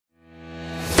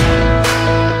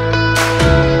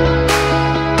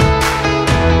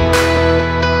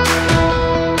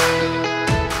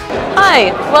Hi,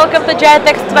 welcome to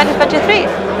Gitex 2023,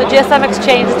 the GSM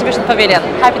Exchange Distribution Pavilion.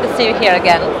 Happy to see you here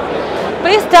again.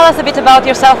 Please tell us a bit about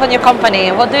yourself and your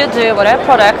company. What do you do? What are your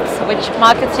products? Which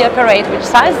markets you operate? Which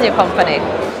size is your company?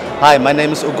 Hi, my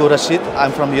name is Ugo Rashid.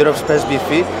 I'm from Europespares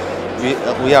BV.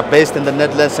 We are based in the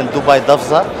Netherlands and Dubai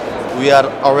Dafza. We are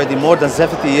already more than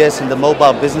 70 years in the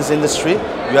mobile business industry.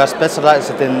 We are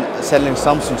specialized in selling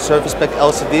Samsung Service Pack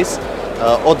LCDs,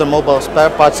 other mobile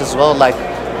spare parts as well, like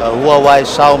Huawei,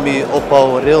 Xiaomi,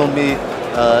 Oppo, Realme,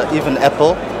 even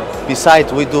Apple.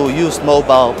 Besides, we do used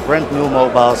mobile, brand new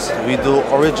mobiles. We do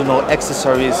original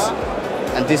accessories,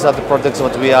 and these are the products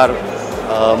that we are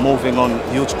moving on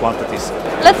huge quantities.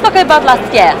 Let's talk about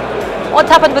last year. What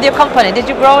happened with your company? Did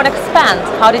you grow and expand?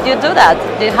 How did you do that?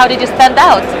 How did you stand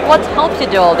out? What helped you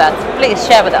do all that? Please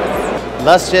share with us.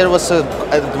 Last year was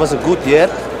a good year.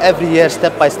 Every year,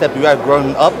 step by step, we are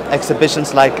growing up.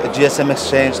 Exhibitions like GSM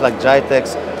Exchange, like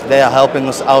Gitex, they are helping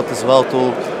us out as well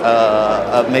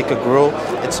to make a grow.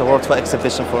 It's a wonderful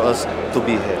exhibition for us to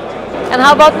be here. And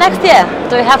how about next year?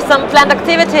 Do you have some planned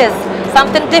activities?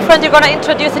 Something different you're going to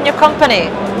introduce in your company?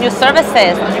 New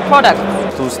services, new products?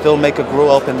 To still make a grow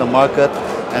up in the market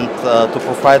and to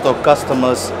provide our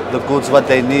customers the goods what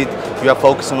they need. We are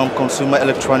focusing on consumer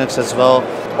electronics as well.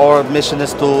 Our mission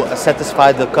is to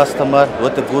satisfy the customer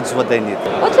with the goods what they need.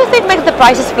 What do you think makes the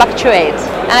prices fluctuate?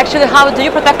 And actually, how do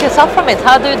you protect yourself from it?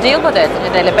 How do you deal with it on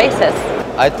a daily basis?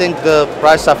 I think the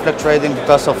prices are fluctuating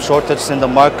because of shortages in the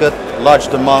market, large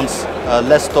demands,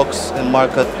 less stocks in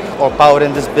market. Our power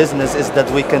in this business is that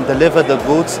we can deliver the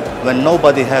goods when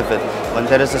nobody have it. When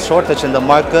there is a shortage in the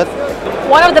market.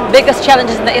 One of the biggest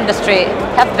challenges in the industry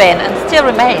have been and still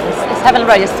remains is having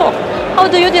ready stock. How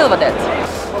do you deal with it?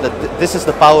 This is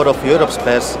the power of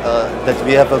Europespares, that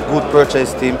we have a good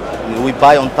purchase team. We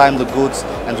buy on time the goods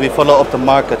and we follow up the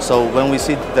market. So when we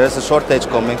see there is a shortage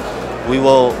coming, we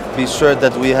will be sure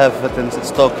that we have it in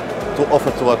stock to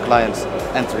offer to our clients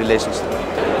and relationships.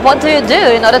 What do you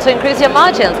do in order to increase your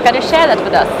margins? Can you share that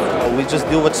with us? We just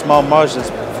deal with small margins.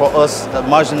 For us, the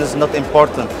margin is not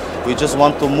important. We just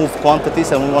want to move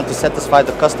quantities and we want to satisfy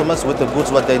the customers with the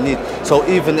goods what they need. So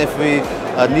even if we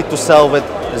need to sell with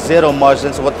zero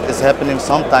margins, what is happening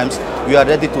sometimes, we are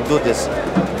ready to do this.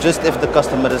 Just if the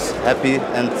customer is happy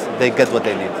and they get what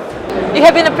they need. You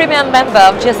have been a premium member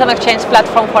of GSM Exchange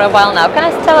platform for a while now.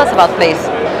 Can you tell us about, please?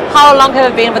 How long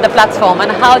have you been with the platform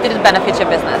and how did it benefit your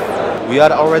business? We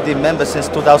are already members since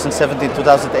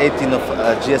 2017-2018 of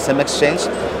GSM Exchange.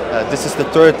 This is the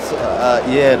third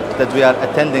year that we are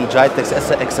attending Gitex as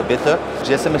an exhibitor.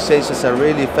 GSM Exchange is a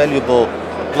really valuable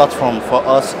platform for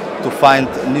us to find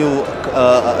new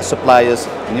suppliers,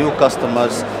 new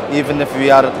customers. Even if we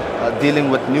are dealing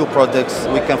with new products,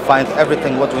 we can find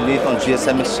everything what we need on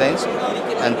GSM Exchange.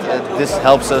 And this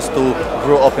helps us to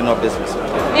grow up in our business.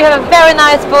 You have a very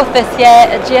nice booth this year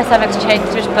at GSM Exchange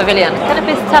Distribution Pavilion. Can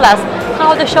you please tell us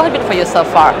how the show has been for you so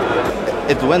far?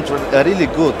 It went really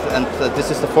good, and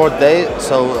this is the fourth day,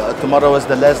 so tomorrow is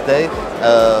the last day.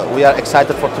 We are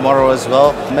excited for tomorrow as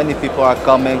well. Many people are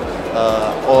coming,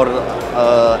 or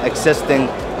existing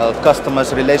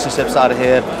customers, relationships are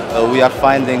here. We are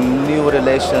finding new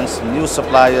relations, new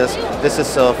suppliers. This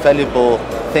is a valuable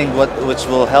thing which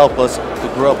will help us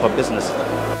to grow up our business.